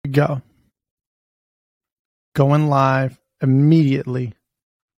go. Going live immediately.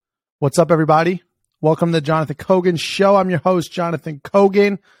 What's up, everybody? Welcome to the Jonathan Kogan Show. I'm your host, Jonathan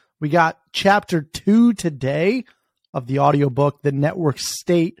Kogan. We got chapter 2 today of the audiobook, The Network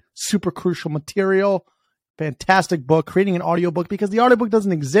State, super crucial material. Fantastic book, creating an audiobook because the audiobook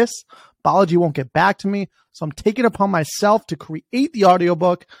doesn't exist. Balaji won't get back to me. So I'm taking it upon myself to create the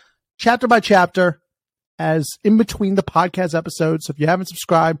audiobook chapter by chapter as in between the podcast episodes. So if you haven't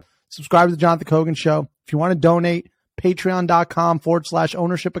subscribed, subscribe to the Jonathan Kogan Show. If you want to donate,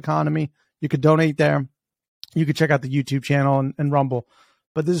 patreon.com/ownership economy. You could donate there. You could check out the YouTube channel and Rumble.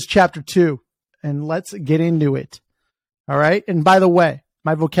 But this is chapter 2, and let's get into it. All right. And by the way,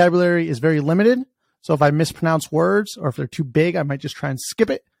 my vocabulary is very limited. So if I mispronounce words or if they're too big, I might just try and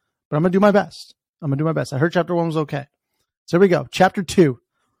skip it. But I'm going to do my best. I heard chapter 1 was okay. So here we go. Chapter 2,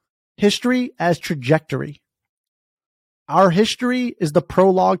 history as trajectory. Our history is the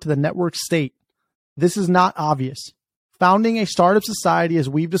prologue to the network state. This is not obvious. Founding a startup society, as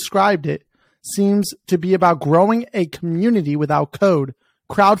we've described it, seems to be about growing a community without code,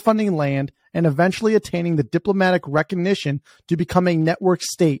 crowdfunding land, and eventually attaining the diplomatic recognition to become a network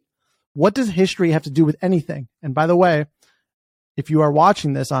state. What does history have to do with anything? And by the way, if you are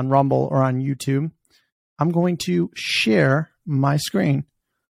watching this on Rumble or on YouTube, I'm going to share my screen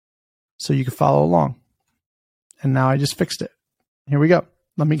so you can follow along. And now I just fixed it. Here we go.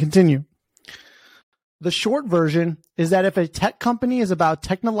 Let me continue. The short version is that if a tech company is about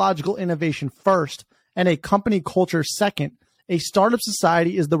technological innovation first and a company culture second, a startup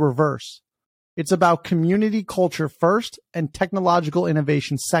society is the reverse. It's about community culture first and technological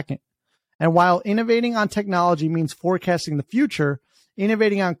innovation second. And while innovating on technology means forecasting the future,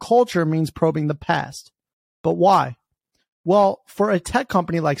 innovating on culture means probing the past. But why? Well, for a tech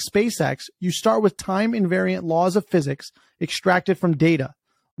company like SpaceX, you start with time-invariant laws of physics extracted from data,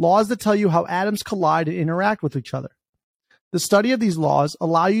 laws that tell you how atoms collide and interact with each other. The study of these laws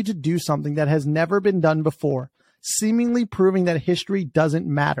allow you to do something that has never been done before, seemingly proving that history doesn't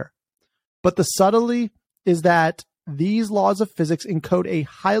matter. But the subtlety is that these laws of physics encode a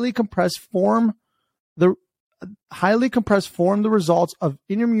highly compressed form the results of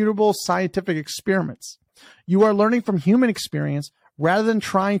immutable scientific experiments. You are learning from human experience rather than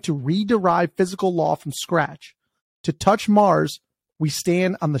trying to rederive physical law from scratch. To touch Mars, we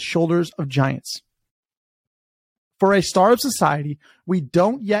stand on the shoulders of giants. For a startup society, we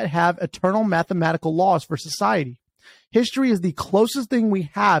don't yet have eternal mathematical laws for society. History is the closest thing we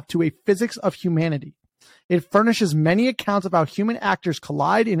have to a physics of humanity. It furnishes many accounts of how human actors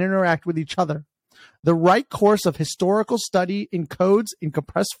collide and interact with each other. The right course of historical study encodes in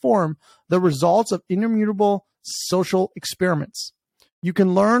compressed form the results of immutable social experiments. You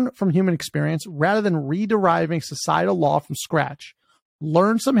can learn from human experience rather than rederiving societal law from scratch.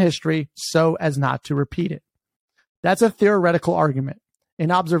 Learn some history so as not to repeat it. That's a theoretical argument.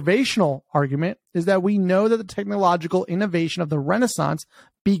 An observational argument is that we know that the technological innovation of the Renaissance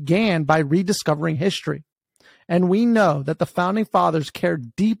began by rediscovering history. And we know that the founding fathers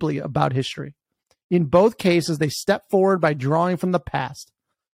cared deeply about history. In both cases, they stepped forward by drawing from the past.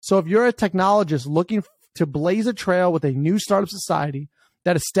 So if you're a technologist looking to blaze a trail with a new startup society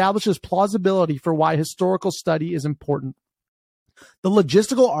that establishes plausibility for why historical study is important, the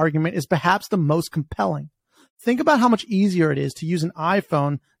logistical argument is perhaps the most compelling. Think about how much easier it is to use an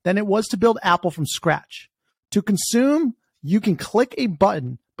iPhone than it was to build Apple from scratch. To consume, you can click a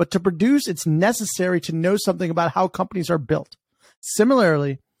button, but to produce, it's necessary to know something about how companies are built.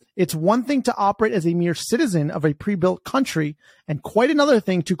 Similarly, it's one thing to operate as a mere citizen of a pre-built country and quite another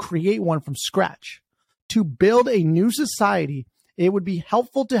thing to create one from scratch. To build a new society, it would be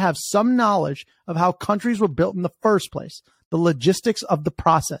helpful to have some knowledge of how countries were built in the first place, the logistics of the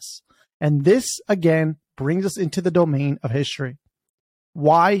process. And this, again, brings us into the domain of history.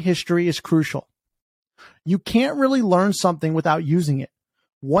 Why history is crucial. You can't really learn something without using it.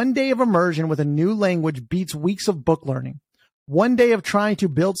 One day of immersion with a new language beats weeks of book learning. One day of trying to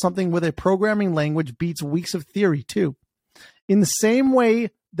build something with a programming language beats weeks of theory, too. In the same way,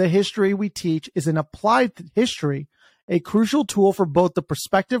 the history we teach is an applied history, a crucial tool for both the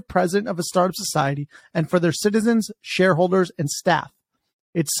prospective president of a startup society and for their citizens, shareholders, and staff.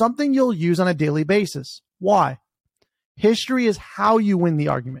 It's something you'll use on a daily basis. Why? History is how you win the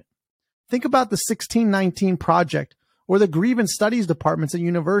argument. Think about the 1619 Project, or the grievance studies departments at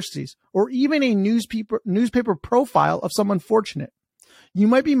universities, or even a newspaper profile of someone fortunate. You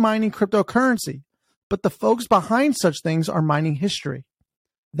might be mining cryptocurrency, but the folks behind such things are mining history.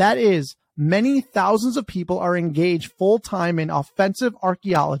 That is, many thousands of people are engaged full-time in offensive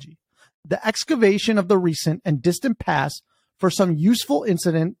archaeology, the excavation of the recent and distant past for some useful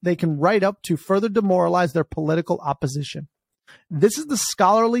incident they can write up to further demoralize their political opposition. This is the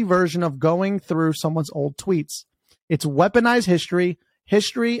scholarly version of going through someone's old tweets. It's weaponized history,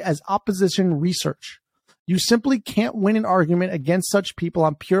 history as opposition research. You simply can't win an argument against such people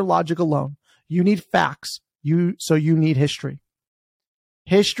on pure logic alone. You need facts. So you need history.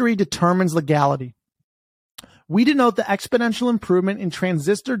 History determines legality. We denote the exponential improvement in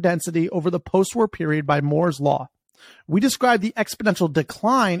transistor density over the post-war period by Moore's law. We describe the exponential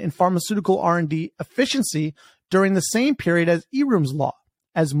decline in pharmaceutical R&D efficiency during the same period as Eroom's law,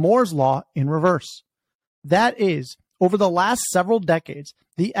 as Moore's law in reverse. That is, over the last several decades,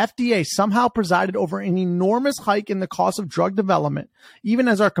 the FDA somehow presided over an enormous hike in the cost of drug development, even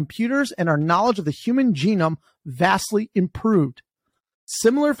as our computers and our knowledge of the human genome vastly improved.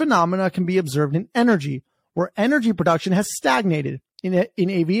 Similar phenomena can be observed in energy, where energy production has stagnated, in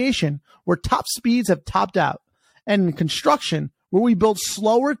aviation, where top speeds have topped out, and in construction, where we build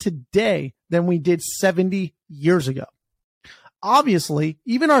slower today than we did 70 years ago. Obviously,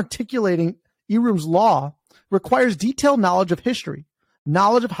 even articulating Eroom's law requires detailed knowledge of history,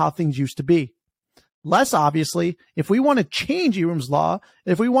 knowledge of how things used to be. Less obviously, if we want to change Eroom's law,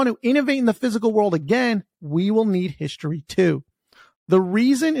 if we want to innovate in the physical world again, we will need history too. The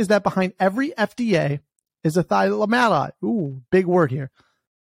reason is that behind every FDA is a thalidomide. Ooh, big word here.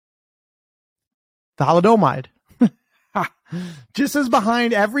 Thalidomide. Just as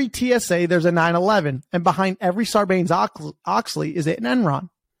behind every TSA, there's a 9/11, and behind every Sarbanes-Oxley is an Enron.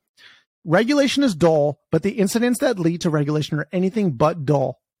 Regulation is dull, but the incidents that lead to regulation are anything but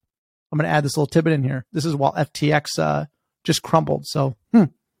dull. I'm going to add this little tidbit in here. This is while FTX just crumbled, so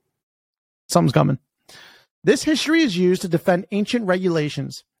something's coming. This history is used to defend ancient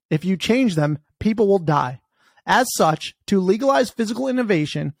regulations. If you change them, people will die. As such, to legalize physical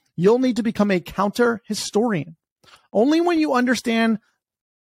innovation, you'll need to become a counter-historian. Only when you understand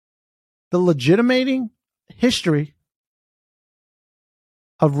the legitimating history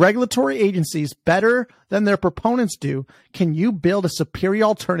of regulatory agencies better than their proponents do can you build a superior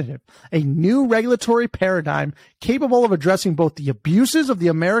alternative, a new regulatory paradigm capable of addressing both the abuses of the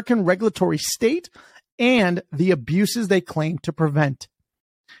American regulatory state and the abuses they claim to prevent.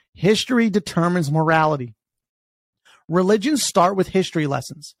 History determines morality. Religions start with history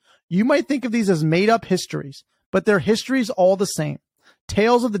lessons. You might think of these as made-up histories, but they're histories all the same.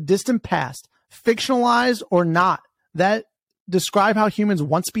 Tales of the distant past, fictionalized or not, that describe how humans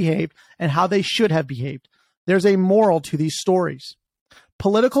once behaved and how they should have behaved. There's a moral to these stories.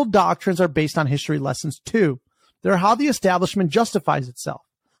 Political doctrines are based on history lessons too. They're how the establishment justifies itself.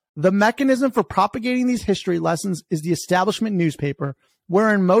 The mechanism for propagating these history lessons is the establishment newspaper,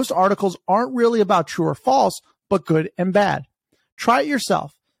 wherein most articles aren't really about true or false, but good and bad. Try it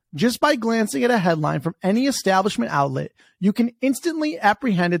yourself. Just by glancing at a headline from any establishment outlet, you can instantly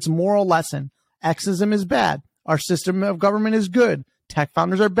apprehend its moral lesson. Exism is bad. Our system of government is good. Tech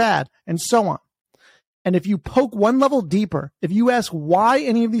founders are bad, and so on. And if you poke one level deeper, if you ask why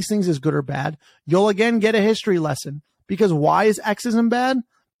any of these things is good or bad, you'll again get a history lesson. Because why is Exism bad?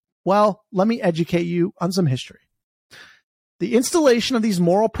 Well, let me educate you on some history. The installation of these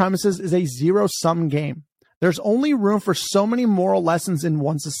moral premises is a zero-sum game. There's only room for so many moral lessons in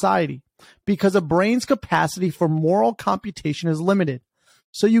one society because a brain's capacity for moral computation is limited.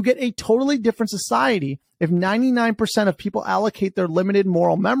 So you get a totally different society if 99% of people allocate their limited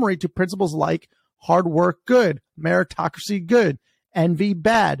moral memory to principles like hard work good, meritocracy good, envy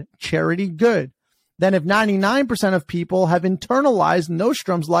bad, charity good. Then if 99% of people have internalized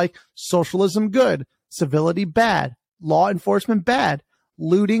nostrums like socialism good, civility bad, law enforcement bad,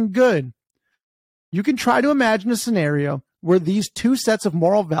 looting good. You can try to imagine a scenario where these two sets of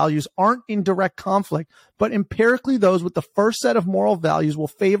moral values aren't in direct conflict, but empirically those with the first set of moral values will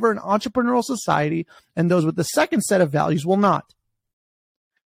favor an entrepreneurial society and those with the second set of values will not.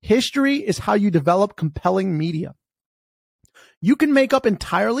 History is how you develop compelling media. You can make up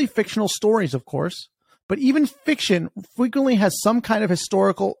entirely fictional stories, of course, but even fiction frequently has some kind of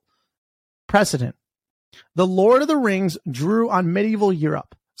historical precedent. The Lord of the Rings drew on medieval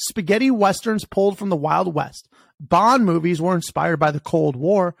Europe. Spaghetti westerns pulled from the Wild West. Bond movies were inspired by the Cold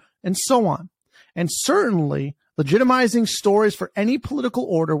War, and so on. And certainly, legitimizing stories for any political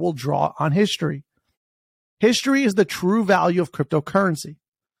order will draw on history. History is the true value of cryptocurrency.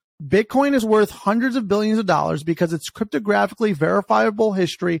 Bitcoin is worth hundreds of billions of dollars because it's cryptographically verifiable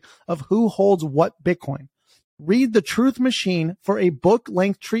history of who holds what Bitcoin. Read The Truth Machine for a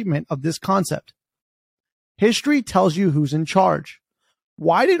book-length treatment of this concept. History tells you who's in charge.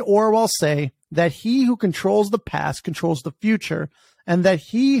 Why did Orwell say that he who controls the past controls the future, and that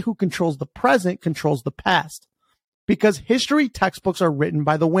he who controls the present controls the past? because history textbooks are written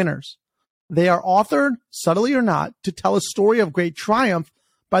by the winners. They are authored, subtly or not, to tell a story of great triumph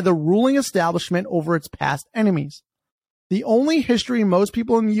by the ruling establishment over its past enemies. The only history most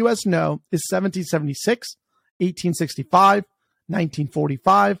people in the U.S. know is 1776, 1865,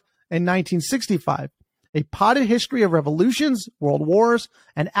 1945, and 1965, a potted history of revolutions, world wars,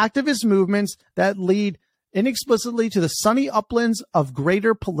 and activist movements that lead inexplicably to the sunny uplands of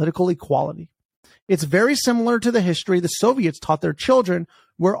greater political equality. It's very similar to the history the Soviets taught their children,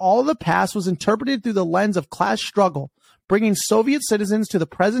 where all of the past was interpreted through the lens of class struggle, bringing Soviet citizens to the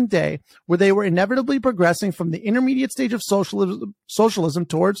present day, where they were inevitably progressing from the intermediate stage of socialism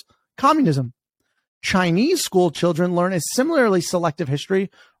towards communism. Chinese school children learn a similarly selective history,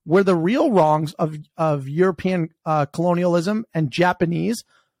 where the real wrongs of European colonialism and Japanese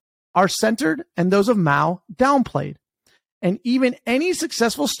are centered and those of Mao downplayed. And even any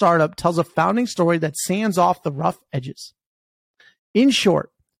successful startup tells a founding story that sands off the rough edges. In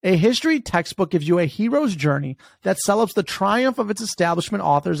short, a history textbook gives you a hero's journey that celebrates the triumph of its establishment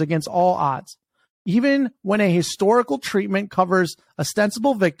authors against all odds. Even when a historical treatment covers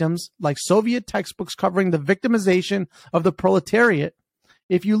ostensible victims, like Soviet textbooks covering the victimization of the proletariat,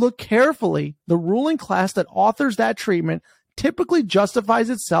 if you look carefully, the ruling class that authors that treatment typically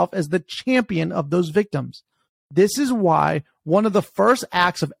justifies itself as the champion of those victims. This is why one of the first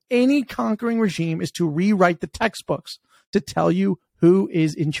acts of any conquering regime is to rewrite the textbooks to tell you who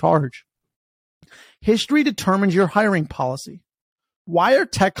is in charge. History determines your hiring policy. Why are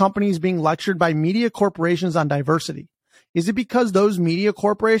tech companies being lectured by media corporations on diversity? Is it because those media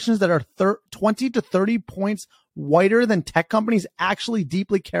corporations that are 20 to 30 points whiter than tech companies actually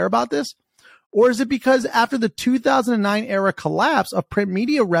deeply care about this? Or is it because after the 2009 era collapse of print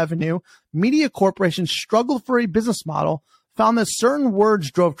media revenue, media corporations struggled for a business model, found that certain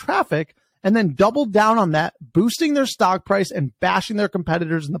words drove traffic, and then doubled down on that, boosting their stock price and bashing their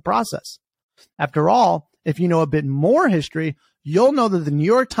competitors in the process? After all, if you know a bit more history, you'll know that the New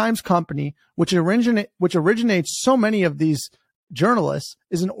York Times Company, which originates so many of these journalists,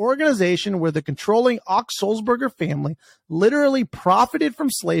 is an organization where the controlling Ochs-Sulzberger family literally profited from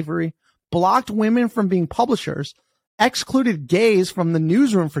slavery, blocked women from being publishers, excluded gays from the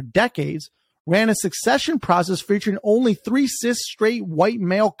newsroom for decades, ran a succession process featuring only 3 cis straight white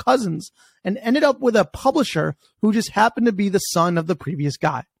male cousins, and ended up with a publisher who just happened to be the son of the previous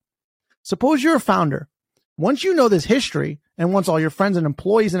guy. Suppose you're a founder. Once you know this history, and once all your friends and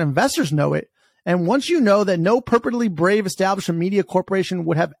employees and investors know it, and once you know that no purportedly brave establishment media corporation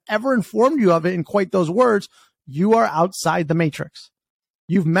would have ever informed you of it in quite those words, you are outside the matrix.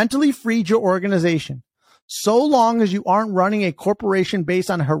 You've mentally freed your organization. So long as you aren't running a corporation based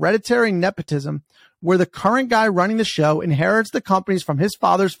on hereditary nepotism, where the current guy running the show inherits the companies from his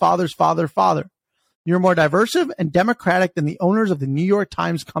father's father's father. You're more diverse and democratic than the owners of the New York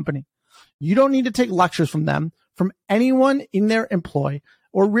Times Company. You don't need to take lectures from them, from anyone in their employ,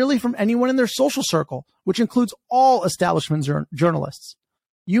 or really from anyone in their social circle, which includes all establishment journalists.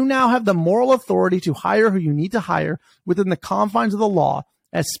 You now have the moral authority to hire who you need to hire within the confines of the law,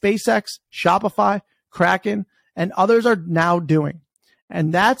 as SpaceX, Shopify, Kraken, and others are now doing.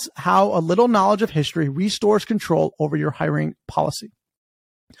 And that's how a little knowledge of history restores control over your hiring policy.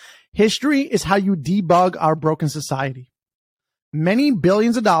 History is how you debug our broken society. Many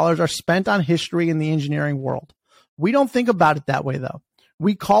billions of dollars are spent on history in the engineering world. We don't think about it that way, though.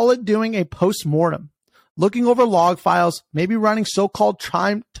 We call it doing a post-mortem, looking over log files, maybe running so-called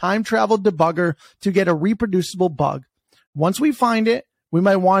time travel debugger to get a reproducible bug. Once we find it, we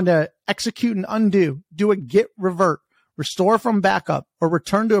might want to execute and undo, do a git revert, restore from backup, or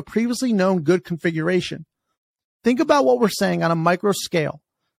return to a previously known good configuration. Think about what we're saying on a micro scale.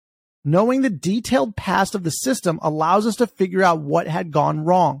 Knowing the detailed past of the system allows us to figure out what had gone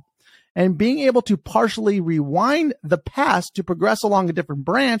wrong. And being able to partially rewind the past to progress along a different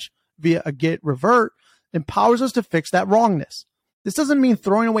branch via a git revert empowers us to fix that wrongness. This doesn't mean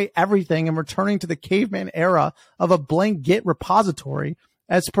throwing away everything and returning to the caveman era of a blank Git repository,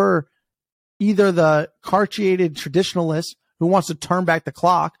 as per either the Cartiated traditionalist who wants to turn back the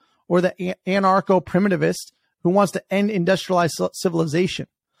clock, or the anarcho-primitivist who wants to end industrialized civilization.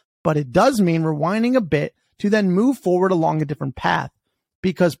 But it does mean rewinding a bit to then move forward along a different path,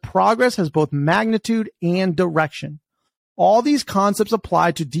 because progress has both magnitude and direction. All these concepts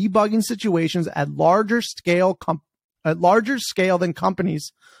apply to debugging situations at larger scale than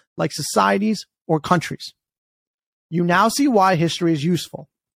companies like societies or countries. You now see why history is useful.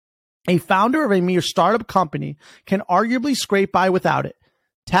 A founder of a mere startup company can arguably scrape by without it,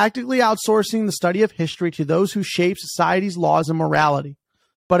 tactically outsourcing the study of history to those who shape society's laws and morality.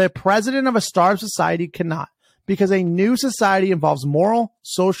 But a president of a startup society cannot, because a new society involves moral,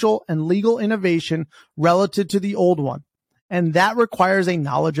 social, and legal innovation relative to the old one, and that requires a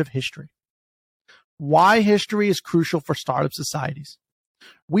knowledge of history. Why history is crucial for startup societies.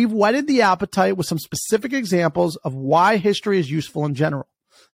 We've whetted the appetite with some specific examples of why history is useful in general.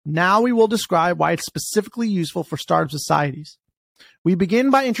 Now we will describe why it's specifically useful for startup societies. We begin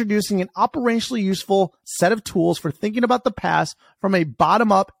by introducing an operationally useful set of tools for thinking about the past from a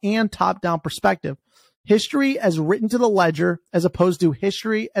bottom-up and top-down perspective. History as written to the ledger as opposed to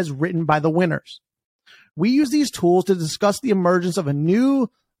history as written by the winners. We use these tools to discuss the emergence of a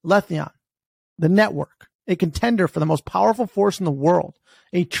new Letheon, the network, a contender for the most powerful force in the world,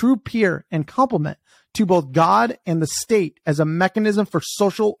 a true peer and complement to both God and the state as a mechanism for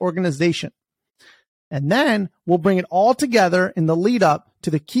social organization. And then we'll bring it all together in the lead up to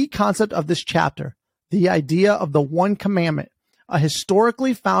the key concept of this chapter, the idea of the one commandment, a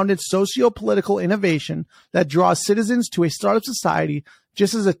historically founded socio-political innovation that draws citizens to a startup society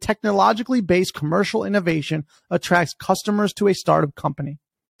just as a technologically based commercial innovation attracts customers to a startup company.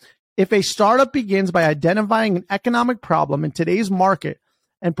 If a startup begins by identifying an economic problem in today's market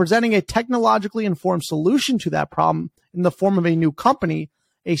and presenting a technologically informed solution to that problem in the form of a new company,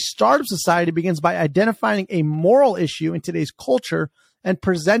 a startup society begins by identifying a moral issue in today's culture and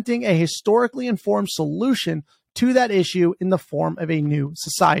presenting a historically informed solution to that issue in the form of a new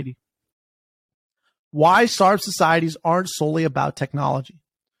society. Why startup societies aren't solely about technology.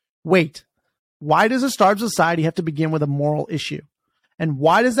 Wait, why does a startup society have to begin with a moral issue? And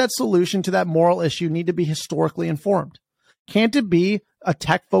why does that solution to that moral issue need to be historically informed? Can't it be a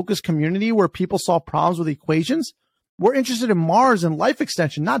tech-focused community where people solve problems with equations? We're interested in Mars and life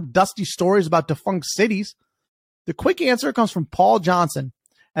extension, not dusty stories about defunct cities. The quick answer comes from Paul Johnson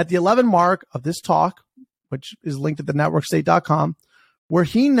at the 11 mark of this talk, which is linked at thenetworkstate.com, where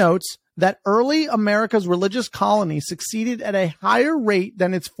he notes that early America's religious colonies succeeded at a higher rate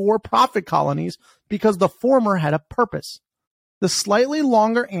than its for-profit colonies because the former had a purpose. The slightly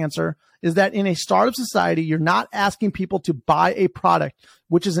longer answer is that in a startup society, you're not asking people to buy a product,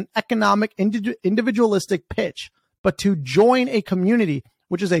 which is an economic individualistic pitch, but to join a community,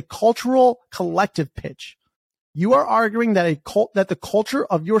 which is a cultural collective pitch. You are arguing that that the culture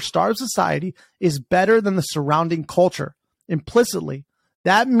of your startup society is better than the surrounding culture. Implicitly,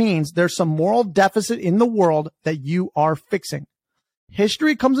 that means there's some moral deficit in the world that you are fixing.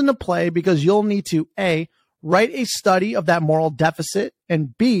 History comes into play because you'll need to A, write a study of that moral deficit,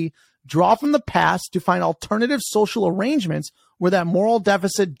 and B, draw from the past to find alternative social arrangements where that moral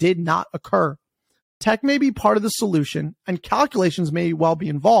deficit did not occur. Tech may be part of the solution, and calculations may well be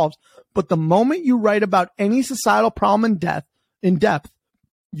involved, but the moment you write about any societal problem in depth,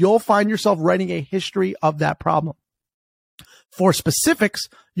 you'll find yourself writing a history of that problem. For specifics,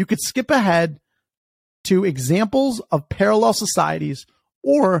 you could skip ahead to examples of parallel societies,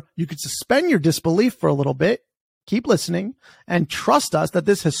 or you could suspend your disbelief for a little bit, keep listening, and trust us that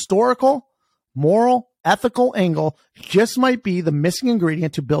this historical, moral, ethical angle just might be the missing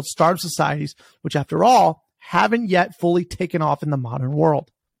ingredient to build startup societies, which after all, haven't yet fully taken off in the modern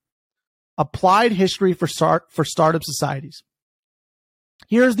world. Applied history for startup societies.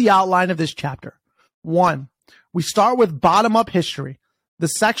 Here's the outline of this chapter. 1, we start with bottom-up history. The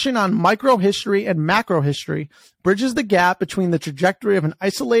section on microhistory and macrohistory bridges the gap between the trajectory of an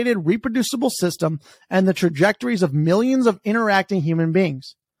isolated, reproducible system and the trajectories of millions of interacting human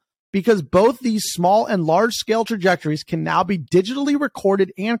beings. Because both these small and large-scale trajectories can now be digitally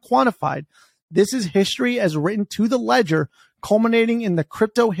recorded and quantified, this is history as written to the ledger, culminating in the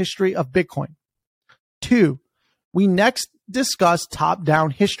crypto history of Bitcoin. 2, we next discuss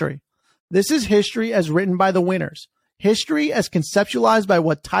top-down history. This is history as written by the winners. History as conceptualized by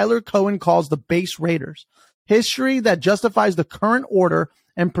what Tyler Cohen calls the base raiders. History that justifies the current order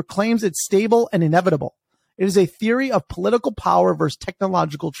and proclaims it stable and inevitable. It is a theory of political power versus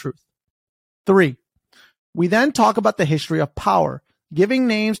technological truth. 3, we then talk about the history of power, giving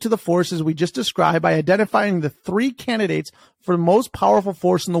names to the forces we just described by identifying the 3 candidates for the most powerful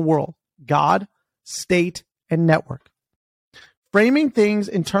force in the world: God, state, and network. Framing things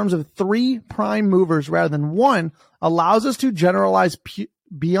in terms of 3 prime movers rather than 1 allows us to generalize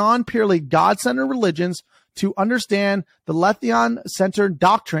beyond purely God-centered religions to understand the Letheon-centered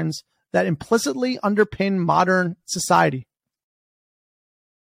doctrines that implicitly underpin modern society.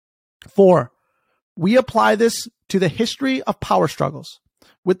 4, we apply this to the history of power struggles.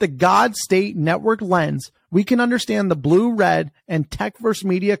 With the God-state network lens, we can understand the blue-red and tech versus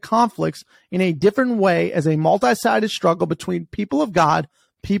media conflicts in a different way as a multi-sided struggle between people of God,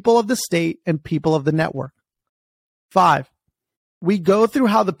 people of the state, and people of the network. 5, We go through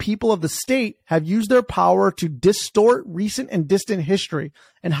how the people of the state have used their power to distort recent and distant history,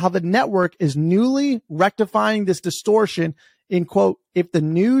 and how the network is newly rectifying this distortion in, quote, if the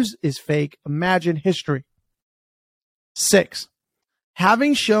news is fake, imagine history. 6.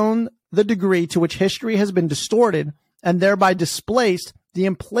 Having shown the degree to which history has been distorted and thereby displaced, the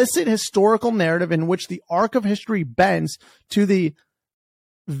implicit historical narrative in which the arc of history bends to the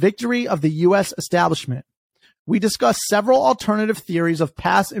victory of the U.S. establishment. We discuss several alternative theories of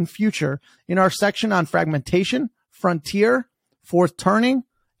past and future in our section on fragmentation, frontier, fourth turning,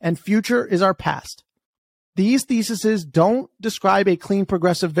 and future is our past. These theses don't describe a clean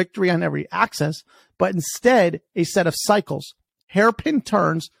progressive victory on every axis, but instead a set of cycles, hairpin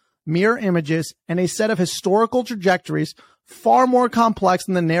turns, mirror images, and a set of historical trajectories far more complex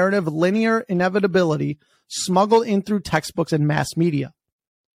than the narrative linear inevitability smuggled in through textbooks and mass media.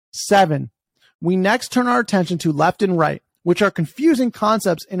 7. We next turn our attention to left and right, which are confusing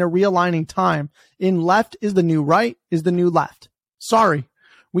concepts in a realigning time. In left is the new right, is the new left. Sorry,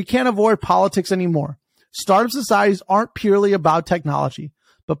 we can't avoid politics anymore. Startup societies aren't purely about technology,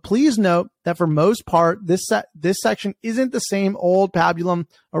 but please note that for most part, this section isn't the same old pabulum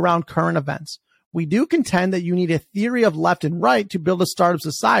around current events. We do contend that you need a theory of left and right to build a startup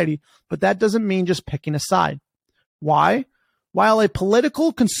society, but that doesn't mean just picking a side. Why? While a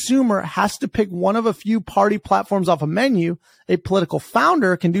political consumer has to pick one of a few party platforms off a menu, a political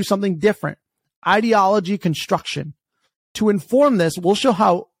founder can do something different: ideology construction. To inform this, we'll show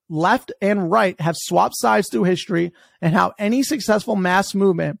how left and right have swapped sides through history, and how any successful mass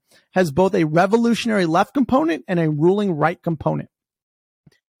movement has both a revolutionary left component and a ruling right component.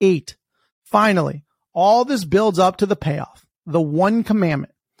 8. Finally, all this builds up to the payoff, the one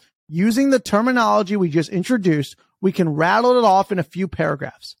commandment. Using the terminology we just introduced, we can rattle it off in a few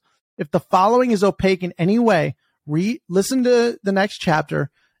paragraphs. If the following is opaque in any way, listen to the next chapter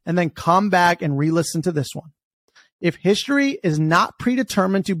and then come back and re-listen to this one. If history is not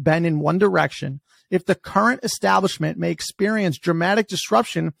predetermined to bend in one direction, if the current establishment may experience dramatic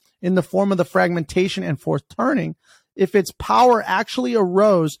disruption in the form of the fragmentation and fourth turning, if its power actually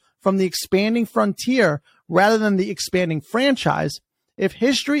arose from the expanding frontier rather than the expanding franchise, if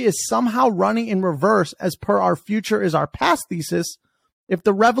history is somehow running in reverse as per our future is our past thesis, if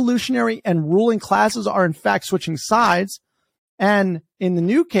the revolutionary and ruling classes are in fact switching sides, and in the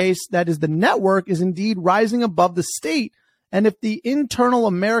new case, that is the network is indeed rising above the state, and if the internal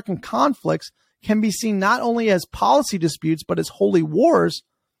American conflicts can be seen not only as policy disputes, but as holy wars,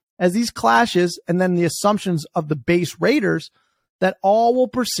 as these clashes and then the assumptions of the base raiders that all will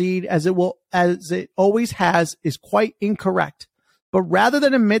proceed as it always has is quite incorrect. But rather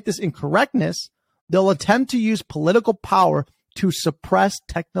than admit this incorrectness, they'll attempt to use political power to suppress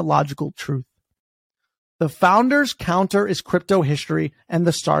technological truth. The founder's counter is crypto history and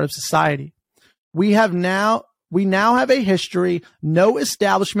the start of society. We now have a history no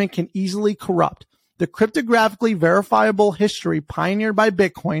establishment can easily corrupt. The cryptographically verifiable history pioneered by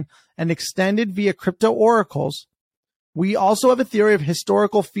Bitcoin and extended via crypto oracles. We also have a theory of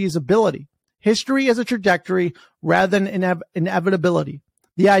historical feasibility. History as a trajectory rather than inevitability.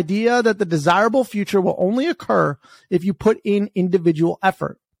 The idea that the desirable future will only occur if you put in individual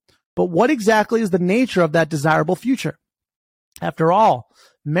effort. But what exactly is the nature of that desirable future? After all,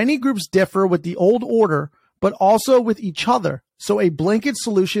 many groups differ with the old order, but also with each other, so a blanket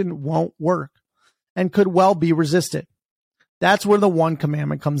solution won't work and could well be resisted. That's where the one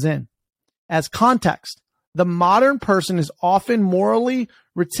commandment comes in. As context, the modern person is often morally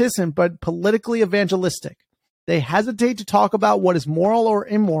reticent but politically evangelistic. They hesitate to talk about what is moral or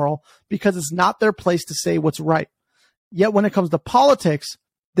immoral because it's not their place to say what's right. Yet when it comes to politics,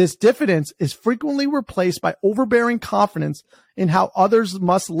 this diffidence is frequently replaced by overbearing confidence in how others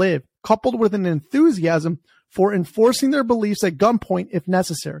must live, coupled with an enthusiasm for enforcing their beliefs at gunpoint if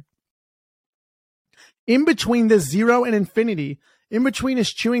necessary. In between this zero and infinity, in between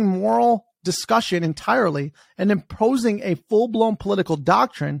eschewing moral discussion entirely and imposing a full-blown political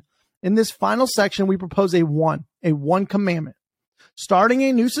doctrine, in this final section we propose a one commandment. Starting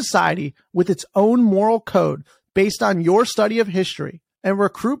a new society with its own moral code based on your study of history, and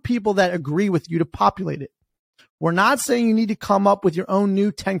recruit people that agree with you to populate it. We're not saying you need to come up with your own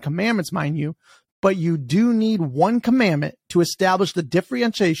new 10 commandments, mind you, but you do need one commandment to establish the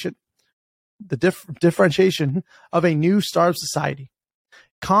differentiation of a new startup society.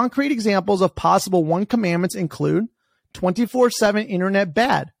 Concrete examples of possible one commandments include 24/7 internet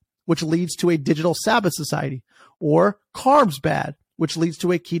bad, which leads to a digital Sabbath society, or carbs bad, which leads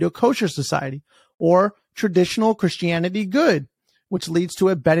to a keto kosher society, or traditional Christianity good, which leads to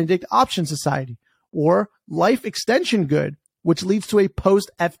a Benedict option society, or life extension good, which leads to a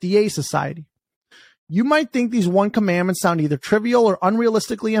post-FDA society. You might think these 1 commandments sound either trivial or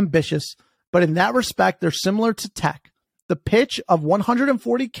unrealistically ambitious, but in that respect, they're similar to tech. The pitch of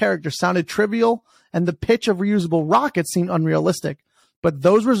 140 characters sounded trivial, and the pitch of reusable rockets seemed unrealistic, but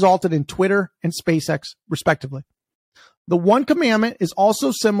those resulted in Twitter and SpaceX, respectively. The 1 commandment is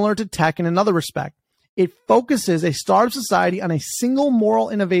also similar to tech in another respect. It focuses a startup society on a single moral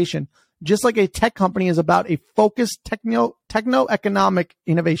innovation, just like a tech company is about a focused techno-economic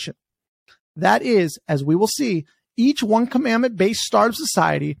innovation. That is, as we will see, each 1 commandment-based startup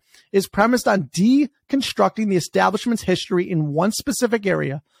society is premised on deconstructing the establishment's history in one specific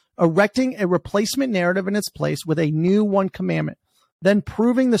area, erecting a replacement narrative in its place with a new 1 commandment, then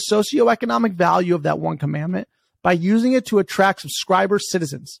proving the socioeconomic value of that 1 commandment by using it to attract subscriber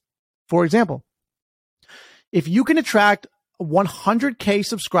citizens. For example, if you can attract 100K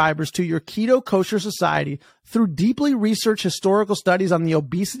subscribers to your Keto Kosher Society through deeply researched historical studies on the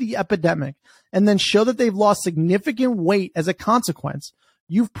obesity epidemic, and then show that they've lost significant weight as a consequence,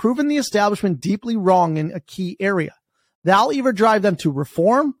 you've proven the establishment deeply wrong in a key area. That'll either drive them to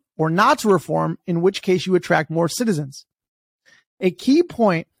reform or not to reform, in which case you attract more citizens. A key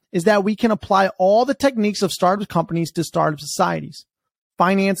point is that we can apply all the techniques of startup companies to startup societies.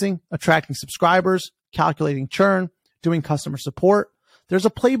 Financing, attracting subscribers, calculating churn, doing customer support. There's a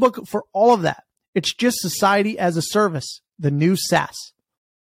playbook for all of that. It's just society as a service, the new SaaS.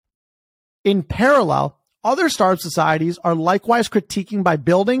 In parallel, other startup societies are likewise critiquing by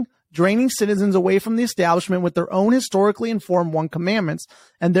building, draining citizens away from the establishment with their own historically informed 1 commandments,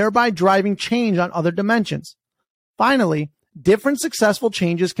 and thereby driving change on other dimensions. Finally, different successful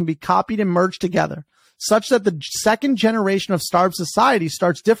changes can be copied and merged together, such that the second generation of startup society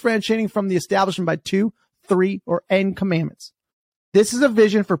starts differentiating from the establishment by 2, 3, or N commandments. This is a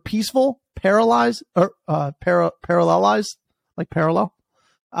vision for peaceful, parallelized,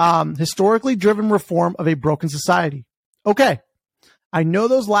 historically driven reform of a broken society. Okay, I know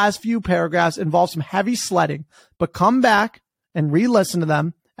those last few paragraphs involve some heavy sledding, but come back and re-listen to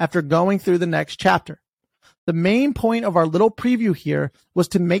them after going through the next chapter. The main point of our little preview here was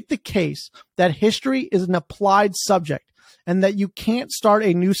to make the case that history is an applied subject and that you can't start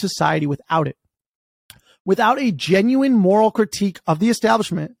a new society without it. Without a genuine moral critique of the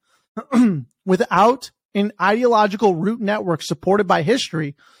establishment, without an ideological root network supported by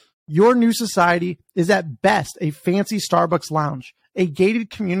history, your new society is at best a fancy Starbucks lounge, a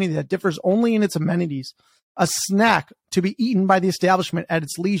gated community that differs only in its amenities, a snack to be eaten by the establishment at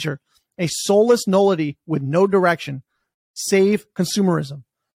its leisure, a soulless nullity with no direction, save consumerism.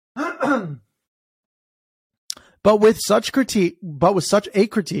 But with such a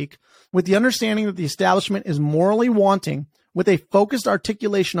critique, with the understanding that the establishment is morally wanting, with a focused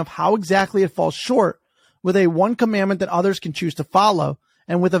articulation of how exactly it falls short, with a 1 commandment that others can choose to follow,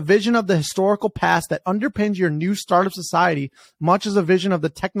 and with a vision of the historical past that underpins your new startup society, much as a vision of the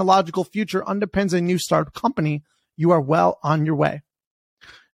technological future underpins a new startup company, you are well on your way.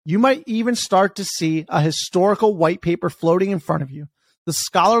 You might even start to see a historical white paper floating in front of you, the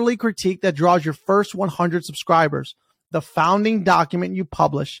scholarly critique that draws your first 100 subscribers, the founding document you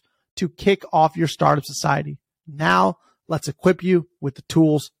publish to kick off your startup society. Now, let's equip you with the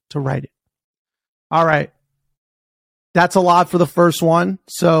tools to write it. All right. That's a lot for the first one.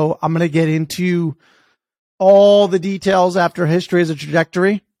 So I'm going to get into all the details after history as a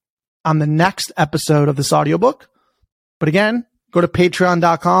trajectory on the next episode of this audiobook. But again, go to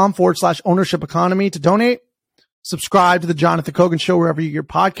patreon.com/ownership economy to donate. Subscribe to the Jonathan Kogan Show wherever you get your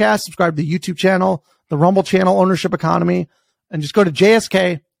podcast. Subscribe to the YouTube channel, the Rumble channel, Ownership Economy, and just go to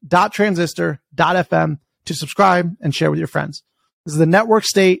jsk.transistor.fm to subscribe and share with your friends. This is the network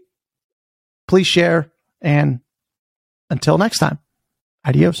state. Please share. And until next time,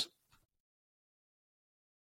 adios.